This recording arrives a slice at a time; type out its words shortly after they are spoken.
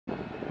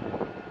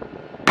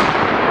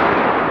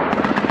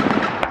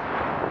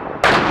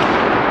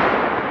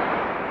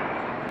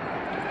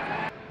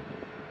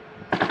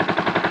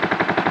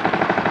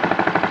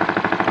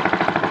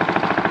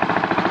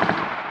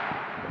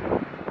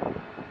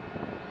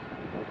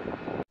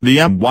The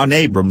M1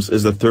 Abrams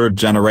is the third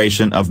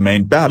generation of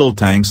main battle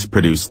tanks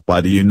produced by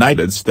the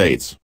United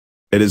States.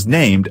 It is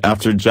named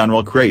after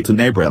General Creighton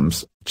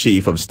Abrams,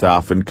 Chief of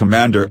Staff and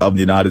Commander of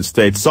the United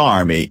States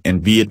Army in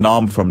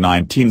Vietnam from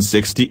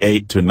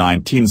 1968 to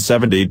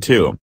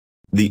 1972.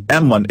 The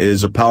M1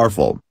 is a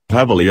powerful,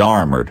 heavily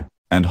armored,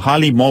 and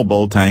highly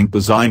mobile tank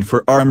designed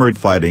for armored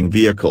fighting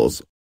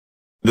vehicles.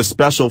 The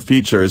special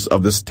features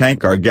of this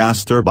tank are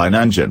gas turbine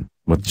engine,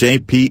 with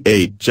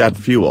JP-8 jet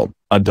fuel,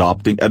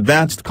 adopting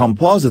advanced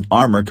composite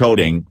armor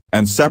coating,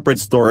 and separate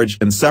storage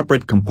in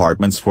separate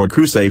compartments for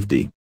crew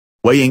safety.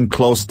 Weighing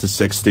close to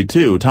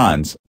 62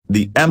 tons,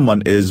 the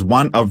M1 is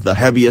one of the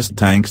heaviest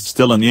tanks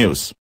still in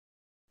use.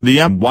 The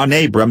M1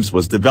 Abrams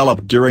was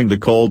developed during the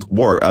Cold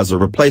War as a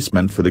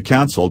replacement for the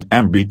cancelled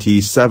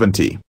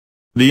MBT-70.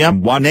 The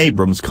M1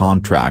 Abrams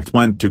contract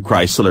went to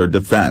Chrysler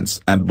Defense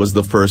and was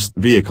the first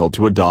vehicle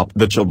to adopt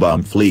the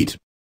Chobham fleet.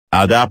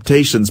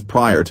 Adaptations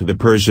prior to the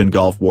Persian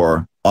Gulf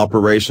War,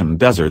 Operation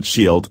Desert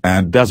Shield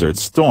and Desert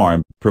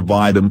Storm,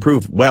 provide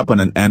improved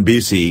weapon and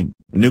NBC,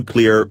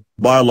 nuclear,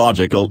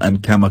 biological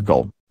and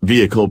chemical,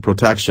 vehicle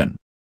protection.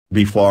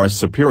 Far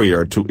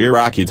superior to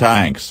Iraqi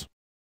tanks.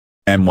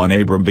 M1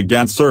 Abrams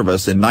began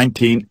service in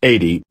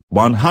 1980,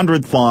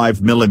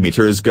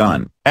 105mm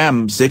gun,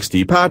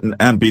 M60 Patton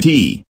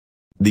NBT.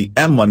 The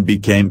M1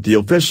 became the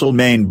official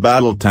main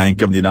battle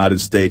tank of the United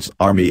States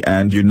Army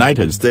and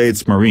United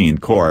States Marine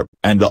Corps,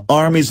 and the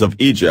armies of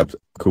Egypt,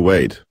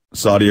 Kuwait,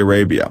 Saudi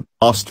Arabia,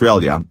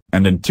 Australia,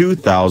 and in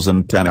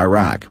 2010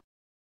 Iraq.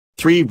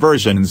 3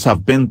 versions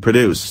have been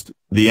produced,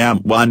 the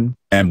M1,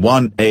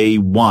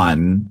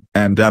 M1A1,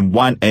 and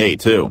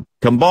M1A2,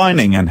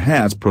 combining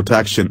enhanced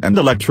protection and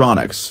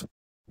electronics.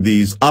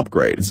 These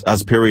upgrades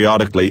are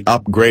periodically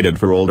upgraded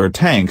for older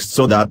tanks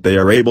so that they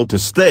are able to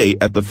stay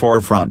at the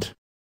forefront.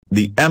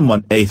 The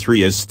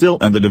M1A3 is still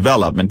in the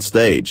development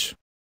stage.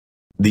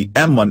 The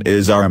M1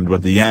 is armed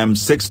with the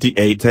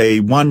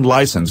M68A1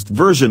 licensed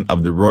version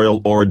of the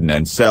Royal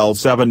Ordnance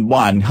L7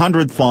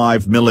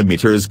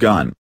 105mm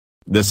gun.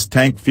 This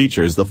tank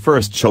features the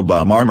first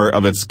Chobham armor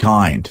of its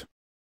kind.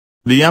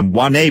 The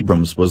M1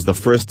 Abrams was the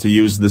first to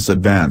use this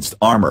advanced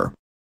armor.